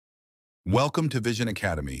Welcome to Vision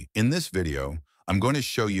Academy. In this video, I'm going to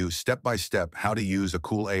show you step-by-step how to use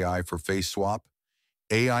Akool AI for face swap,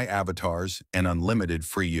 AI avatars, and unlimited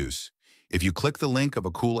free use. If you click the link of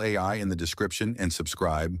Akool AI in the description and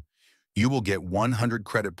subscribe, you will get 100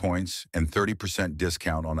 credit points and 30%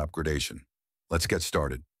 discount on upgradation. Let's get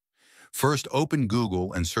started. First, open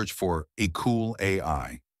Google and search for Akool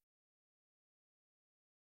AI.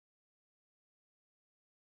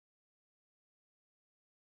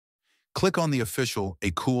 Click on the official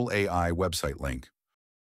Akool AI website link.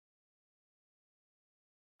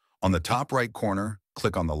 On the top right corner,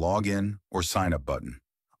 click on the Login or Sign Up button.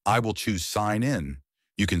 I will choose Sign In.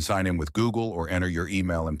 You can sign in with Google or enter your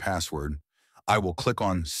email and password. I will click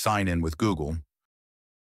on Sign In with Google.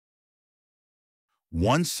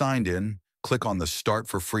 Once signed in, click on the Start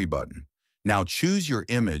for Free button. Now choose your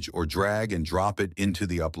image or drag and drop it into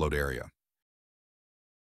the upload area.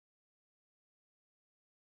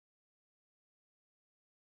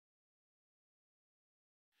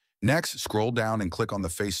 Next, scroll down and click on the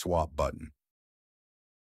Face Swap button.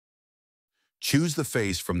 Choose the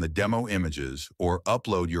face from the demo images or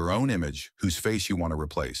upload your own image whose face you want to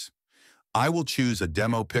replace. I will choose a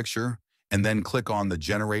demo picture and then click on the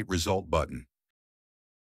Generate Result button.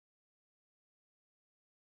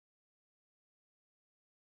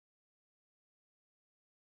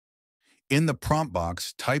 In the prompt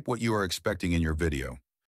box, type what you are expecting in your video.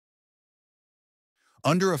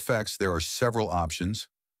 Under Effects, there are several options.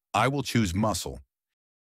 I will choose Muscle.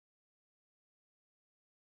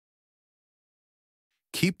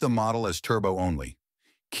 Keep the model as turbo only.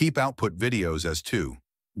 Keep output videos as 2.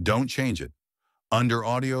 Don't change it. Under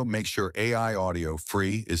Audio, make sure AI Audio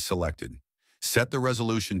Free is selected. Set the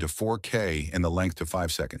resolution to 4K and the length to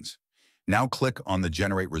 5 seconds. Now click on the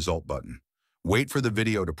Generate Result button. Wait for the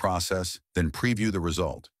video to process, then preview the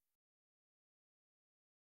result.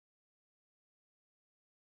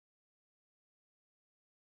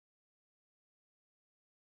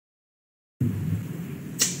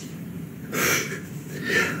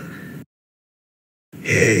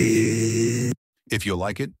 If you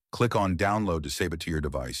like it, click on Download to save it to your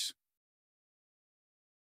device.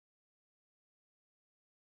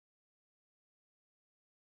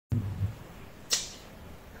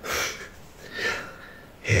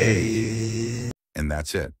 And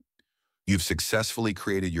that's it. You've successfully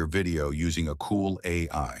created your video using Akool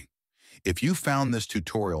AI. If you found this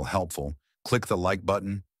tutorial helpful, click the like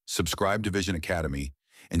button, subscribe to Vision Academy,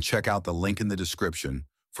 and check out the link in the description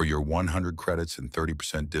for your 100 credits and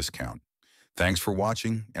 30% discount. Thanks for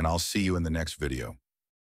watching, and I'll see you in the next video.